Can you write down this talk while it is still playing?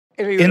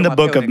In the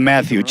book of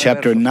Matthew,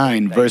 chapter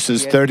 9,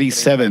 verses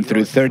 37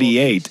 through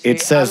 38, it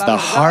says, "The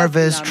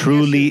harvest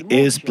truly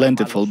is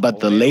plentiful,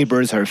 but the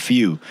laborers are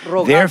few.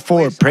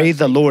 Therefore, pray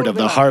the Lord of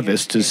the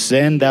harvest to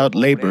send out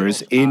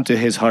laborers into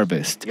his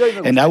harvest."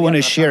 And I want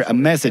to share a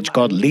message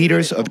called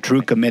Leaders of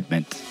True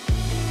Commitment.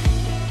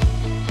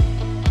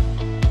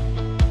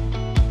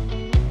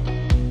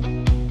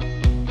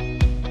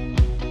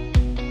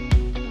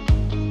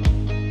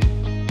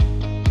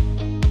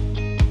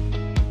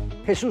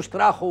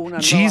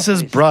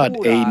 Jesus brought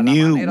a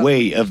new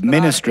way of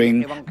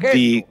ministering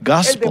the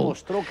gospel.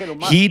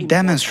 He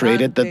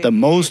demonstrated that the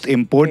most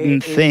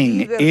important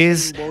thing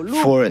is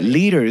for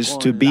leaders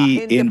to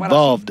be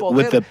involved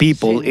with the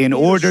people in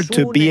order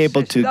to be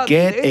able to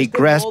get a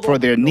grasp for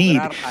their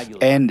need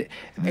and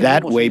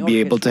that way be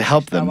able to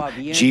help them.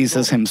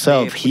 Jesus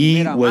himself,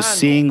 he was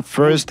seeing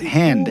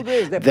firsthand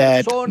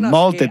that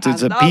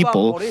multitudes of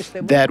people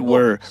that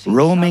were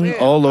roaming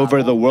all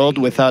over the world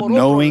without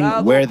knowing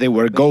where they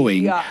were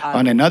going.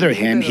 On another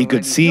hand, he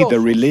could see the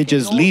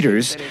religious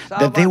leaders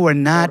that they were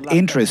not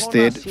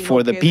interested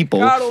for the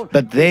people,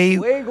 but they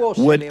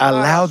would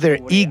allow their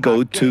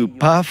ego to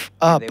puff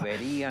up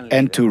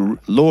and to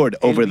lord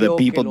over the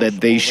people that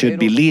they should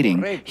be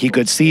leading. He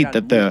could see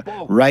that the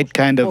right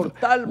kind of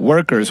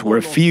workers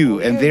were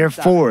few, and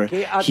therefore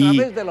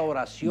he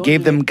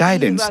gave them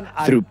guidance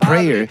through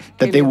prayer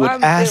that they would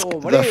ask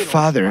the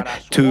Father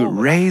to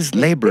raise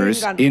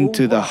laborers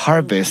into the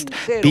harvest,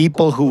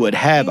 people who would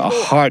have a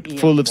heart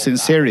full of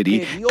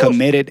sincerity,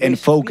 committed and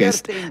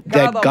focused,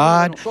 that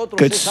God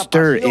could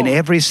stir in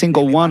every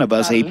single one of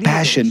us a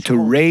passion to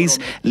raise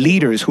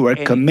leaders who are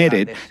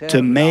committed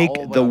to make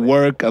the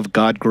work of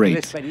God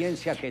great.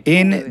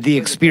 In the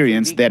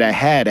experience that I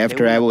had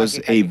after I was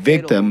a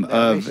victim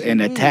of an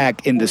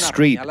attack in the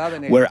street,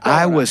 where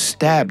I was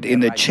stabbed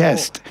in the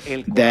chest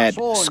that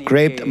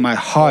scraped my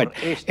heart,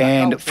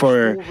 and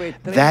for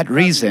that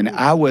reason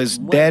I was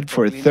dead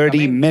for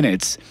 30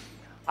 minutes,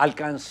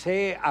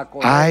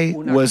 I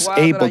was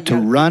able to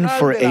run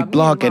for a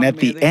block, and at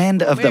the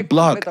end of the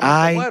block,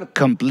 I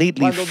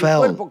completely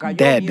fell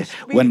dead.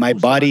 When my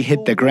body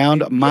hit the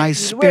ground, my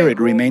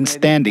spirit remained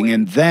standing,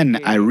 and then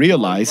I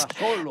realized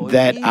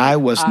that I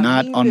was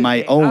not on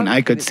my own. I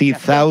could see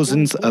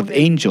thousands of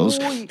angels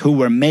who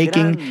were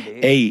making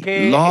a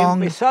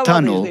long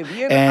tunnel,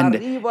 and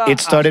it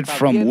started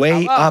from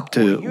way up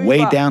to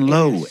way down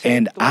low,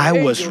 and I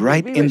was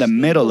right in the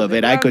middle of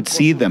it. I could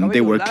see them.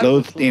 They were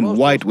clothed in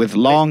white with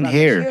long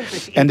hair,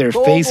 and their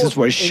faces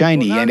were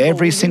shiny, and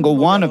every single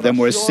one of them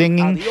were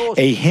singing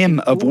a hymn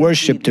of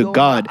worship to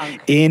God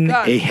in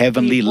a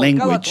heavenly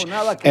language.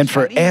 And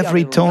for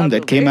every tone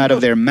that came out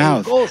of their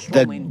mouth,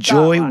 the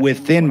joy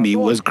within me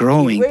was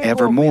growing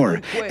ever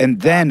more. And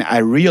then I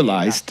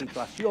realized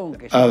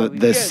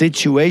the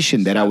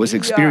situation that I was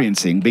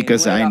experiencing,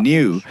 because I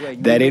knew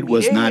that it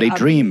was not a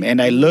dream.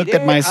 And I looked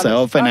at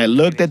myself, and I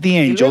looked at the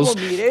angels,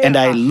 and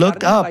I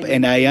looked up,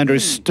 and I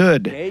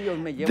understood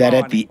that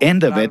at the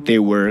end of it, they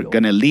were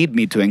going to lead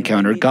me to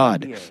encounter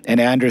God. And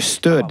I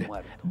understood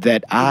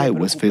that I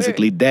was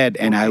physically dead,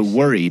 and I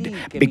worried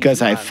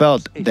because I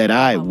felt that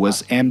I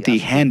was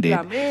empty-handed.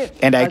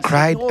 And I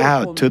cried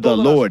out to the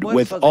Lord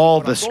with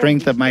all the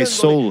strength of my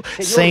soul,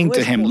 saying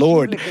to him,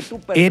 "Lord,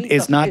 it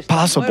is not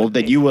possible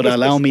that you would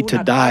allow me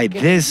to die.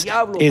 This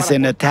is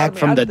an attack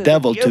from the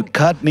devil to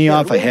cut me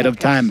off ahead of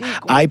time.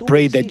 I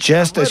pray that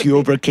just as you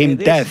overcame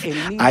death,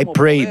 I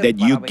pray that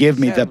you give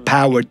me the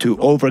power to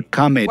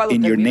overcome it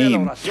in your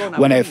name."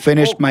 When I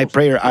finished my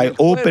prayer, I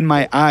opened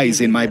my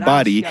eyes in my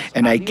body,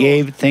 and I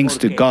gave thanks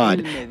to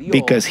God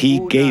because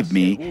he gave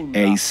me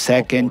a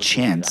second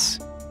chance.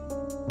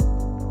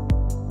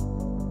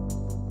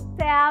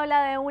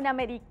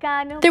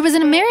 There was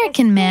an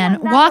American man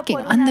walking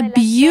on the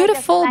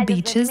beautiful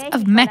beaches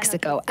of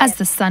Mexico as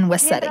the sun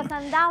was setting.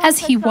 As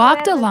he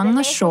walked along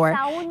the shore,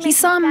 he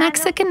saw a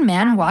Mexican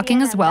man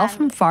walking as well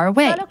from far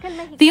away.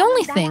 The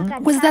only thing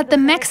was that the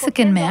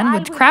Mexican man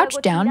would crouch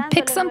down,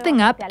 pick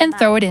something up, and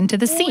throw it into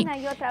the sea.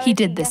 He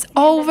did this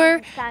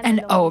over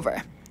and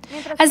over.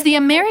 As the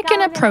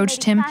American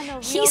approached him,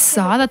 he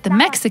saw that the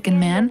Mexican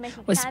man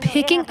was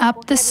picking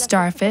up the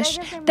starfish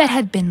that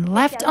had been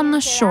left on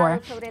the shore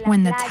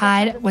when the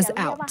tide was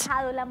out.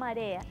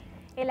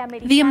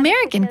 The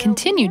American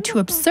continued to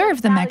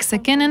observe the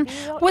Mexican and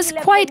was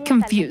quite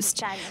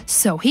confused.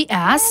 So he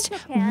asked,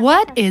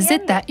 "What is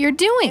it that you're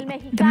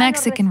doing?" The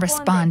Mexican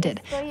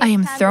responded, "I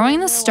am throwing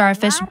the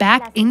starfish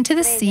back into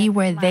the sea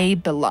where they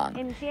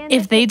belong.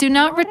 If they do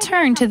not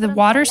return to the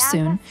water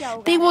soon,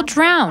 they will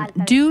drown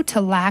due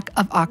to lack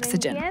of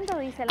oxygen."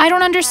 "I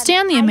don't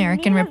understand," the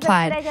American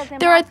replied.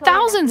 "There are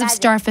thousands of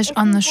starfish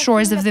on the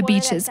shores of the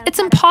beaches. It's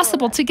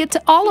impossible to get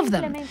to all of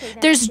them.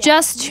 There's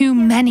just too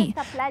many.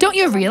 Don't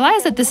you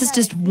realize that this is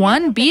just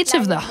one beach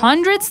of the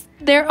hundreds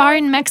there are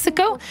in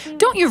Mexico?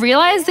 Don't you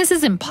realize this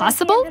is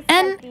impossible?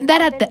 And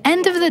that at the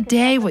end of the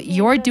day, what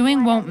you're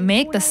doing won't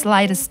make the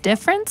slightest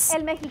difference?"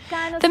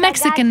 The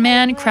Mexican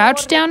man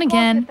crouched down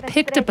again,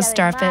 picked up a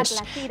starfish,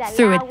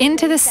 threw it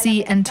into the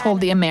sea, and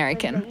told the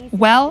American,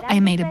 "Well,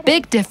 I made a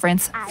big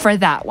difference for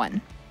that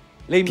one."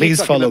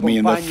 Please follow me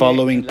in the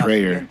following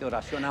prayer.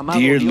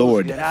 Dear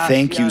Lord,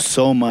 thank you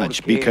so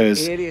much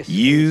because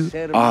you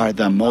are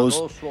the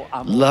most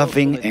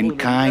loving and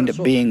kind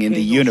being in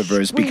the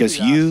universe, because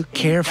you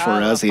care for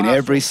us in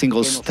every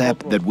single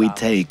step that we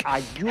take.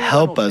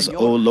 Help us,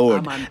 O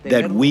Lord,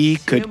 that we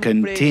could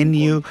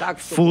continue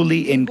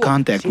fully in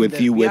contact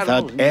with you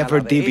without ever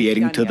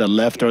deviating to the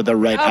left or the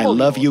right. I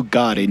love you,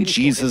 God, in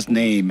Jesus'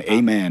 name.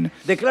 Amen.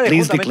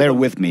 Please declare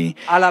with me.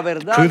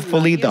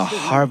 Truthfully, the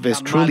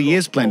harvest truly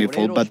is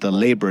plentiful, but the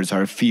laborers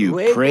are few.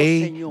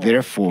 Pray,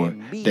 therefore,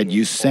 that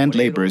you send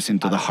laborers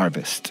into the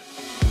harvest.